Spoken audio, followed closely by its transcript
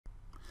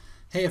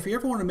Hey, if you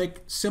ever want to make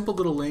simple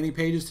little landing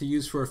pages to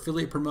use for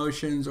affiliate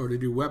promotions or to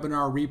do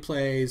webinar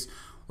replays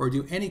or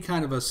do any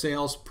kind of a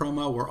sales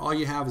promo where all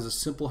you have is a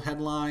simple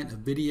headline, a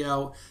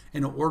video,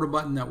 and an order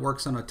button that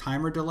works on a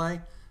timer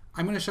delay,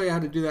 I'm going to show you how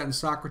to do that in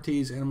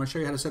Socrates, and I'm going to show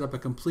you how to set up a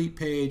complete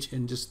page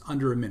in just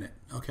under a minute.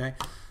 Okay,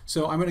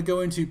 so I'm going to go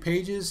into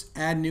Pages,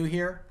 Add New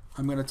here.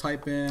 I'm going to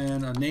type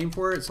in a name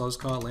for it, so I'll just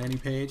call it Landing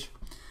Page.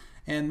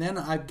 And then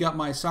I've got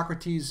my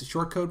Socrates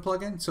shortcode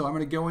plugin, so I'm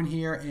going to go in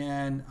here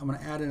and I'm going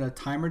to add in a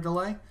timer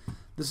delay.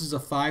 This is a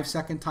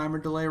 5-second timer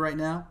delay right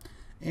now.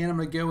 And I'm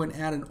going to go and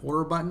add an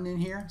order button in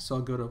here. So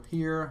I'll go to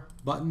here,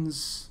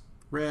 buttons,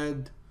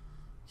 red,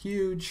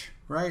 huge,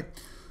 right?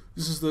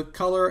 This is the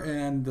color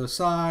and the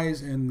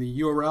size and the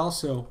URL.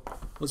 So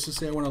let's just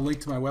say I want to link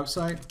to my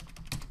website,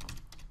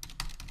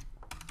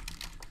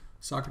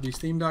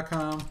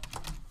 socratestheme.com.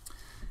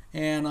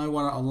 And I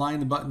want to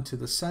align the button to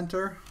the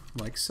center,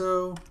 like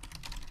so.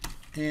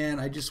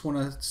 And I just want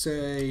to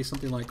say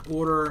something like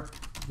order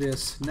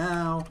this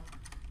now,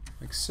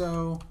 like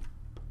so.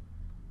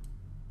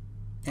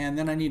 And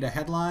then I need a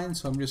headline,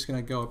 so I'm just going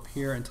to go up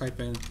here and type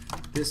in,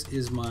 this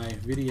is my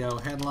video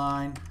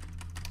headline,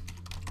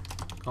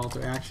 call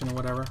to action or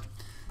whatever.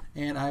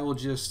 And I will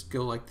just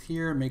go like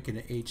here, make it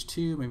an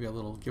H2, maybe a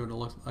little, give it a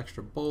little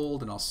extra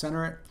bold, and I'll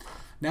center it.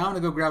 Now I'm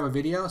going to go grab a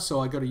video, so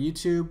I go to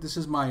YouTube. This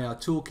is my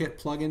Toolkit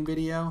plugin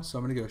video, so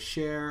I'm going to go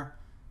share,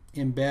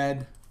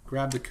 embed,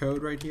 grab the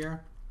code right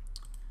here,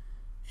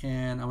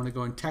 and I'm going to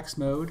go in text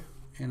mode,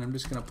 and I'm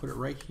just going to put it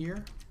right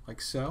here, like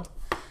so.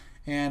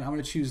 And I'm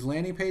going to choose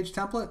landing page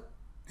template,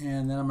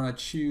 and then I'm going to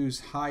choose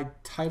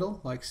hide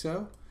title, like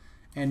so.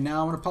 And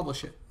now I'm going to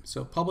publish it.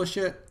 So publish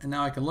it, and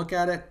now I can look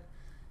at it.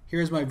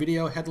 Here's my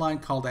video headline,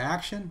 call to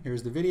action.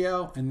 Here's the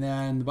video, and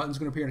then the button's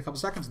going to appear in a couple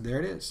seconds. There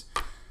it is.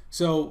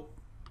 So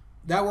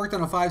that worked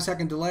on a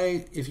 5-second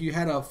delay. If you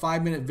had a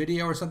 5-minute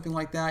video or something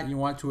like that, and you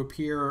want it to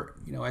appear,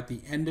 at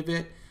the end of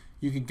it,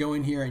 you could go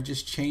in here and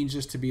just change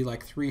this to be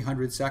like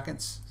 300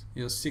 seconds.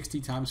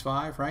 60 times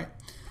 5, right?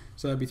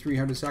 So that'd be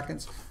 300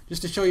 seconds.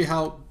 Just to show you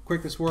how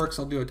quick this works,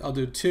 I'll do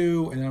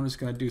 2, and then I'm just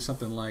going to do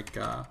something like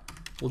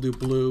we'll do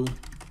blue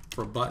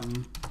for a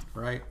button,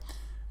 right?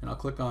 And I'll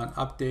click on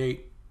update,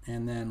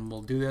 and then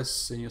we'll do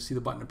this, and you'll see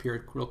the button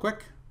appear real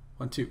quick.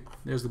 1, 2.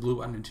 There's the blue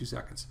button in 2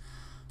 seconds.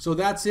 So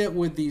that's it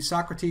with the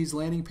Socrates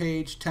landing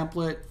page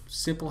template,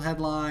 simple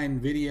headline,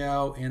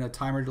 video, and a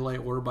timer delay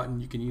order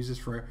button. You can use this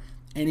for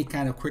any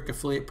kind of quick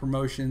affiliate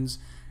promotions,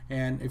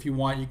 and if you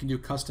want, you can do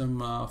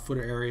custom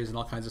footer areas and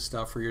all kinds of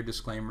stuff for your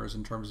disclaimers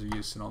in terms of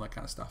use and all that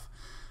kind of stuff.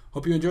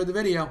 Hope you enjoyed the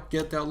video.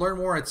 Learn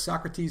more at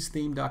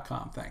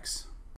socratestheme.com. Thanks.